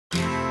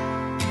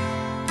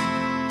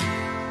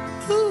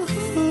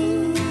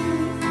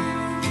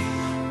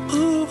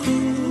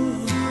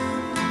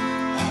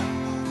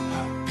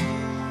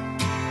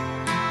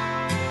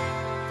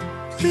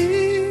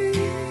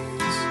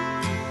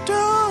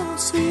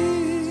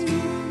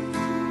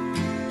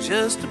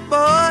just a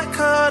boy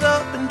caught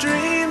up in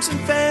dreams and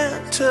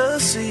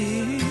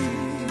fantasies.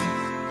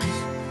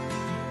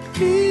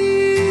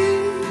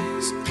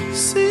 Please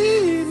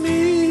see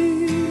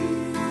me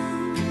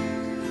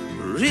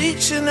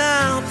reaching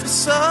out for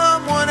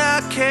someone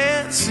I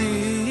can't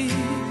see.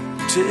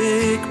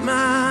 Take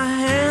my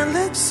hand,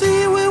 let's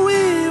see where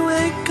we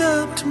wake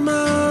up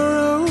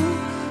tomorrow.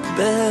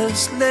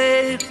 Best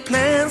laid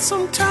plans,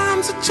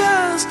 sometimes it's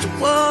just a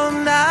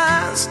one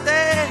night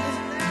stand.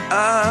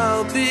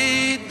 I'll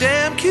be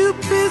damn,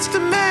 Cupid's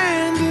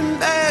demanding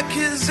back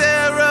his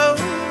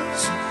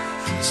arrows.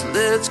 So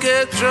let's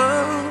get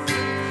drunk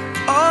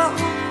on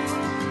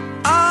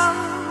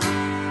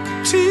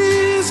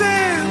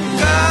teasing.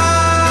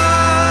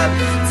 God,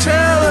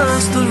 tell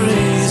us the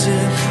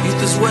reason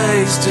youth is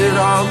wasted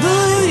on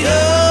the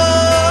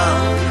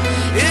young.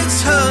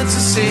 It's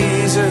hunting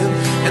season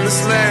and the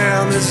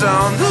slam is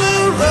on the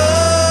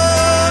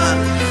run.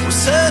 We're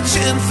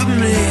searching for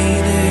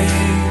meaning,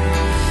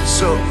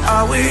 so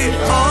are we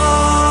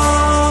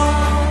all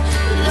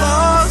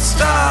lost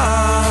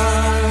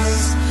stars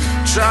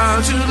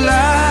trying to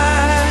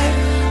light